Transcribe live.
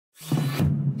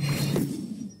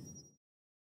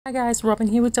Hi guys, Robin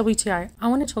here with WTI. I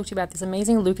want to talk to you about this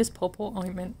amazing Lucas Papaw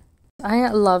Ointment. I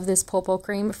love this papaw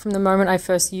cream. From the moment I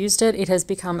first used it, it has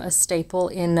become a staple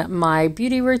in my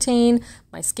beauty routine,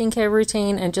 my skincare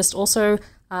routine, and just also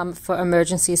for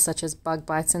emergencies such as bug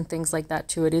bites and things like that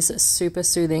too. It is super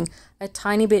soothing. A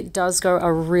tiny bit does go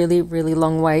a really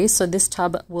long way, so this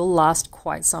tub will last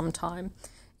quite some time.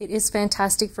 It is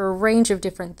fantastic for a range of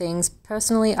different things.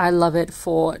 Personally, I love it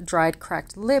for dried,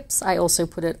 cracked lips. I also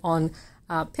put it on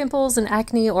pimples and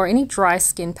acne or any dry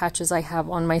skin patches I have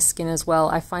on my skin as well.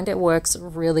 I find it works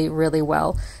really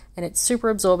well, and it's super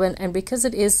absorbent, and because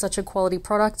it is such a quality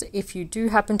product, if you do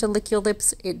happen to lick your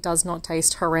lips, it does not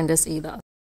taste horrendous either.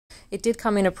 It did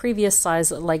come in a previous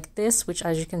size like this, which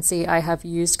as you can see I have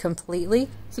used completely.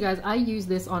 So guys, I use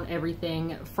this on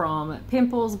everything from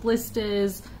pimples,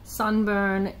 blisters,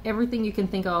 sunburn, everything you can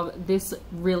think of. This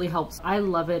really helps. I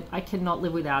love it. I cannot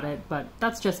live without it, but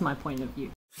that's just my point of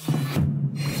view.